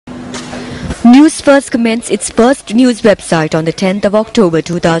NEWS1st commenced its first news website on the 10th of October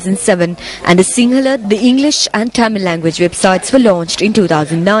 2007 and the Sinhala, the English and Tamil language websites were launched in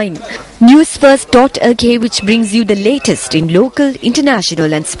 2009. NEWS1st.lk, which brings you the latest in local,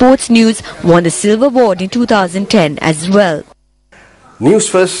 international and sports news, won the Silver Award in 2010 as well.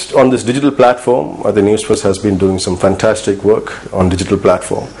 NEWS1st on this digital platform, I think NEWS1st has been doing some fantastic work on digital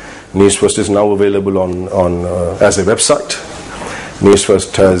platform. NEWS1st is now available on as a website.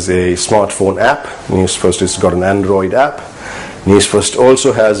 NEWS1st has a smartphone app. NEWS1st has got an Android app. NEWS1st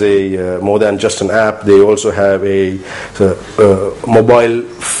also has a more than just an app. They also have a mobile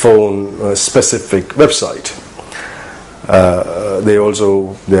phone specific website. They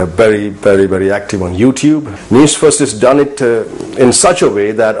are very active on YouTube. NEWS1st has done it in such a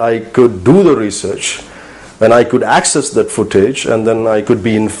way that I could do the research and I could access that footage, and then I could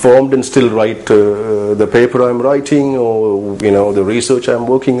be informed and still write the paper I'm writing, or the research I'm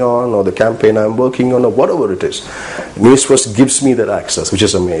working on, or the campaign I'm working on, or whatever it is. NEWS1st gives me that access, which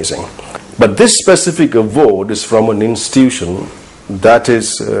is amazing. But this specific award is from an institution that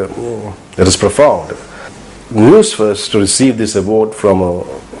is profound. NEWS1st received this award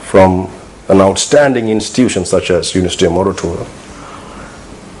from an outstanding institution such as University of Moratuwa.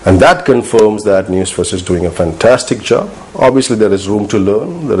 And that confirms that NEWS1st is doing a fantastic job. Obviously there is room to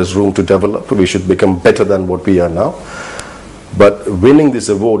learn, there is room to develop. We should become better than what we are now. But winning this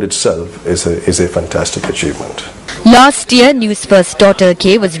award itself is a fantastic achievement. Last year,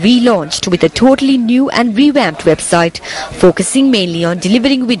 NEWS1st.lk was relaunched with a totally new and revamped website, focusing mainly on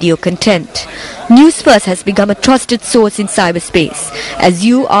delivering video content. NEWS1st has become a trusted source in cyberspace, as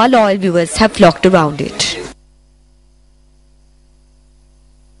you, our loyal viewers, have flocked around it.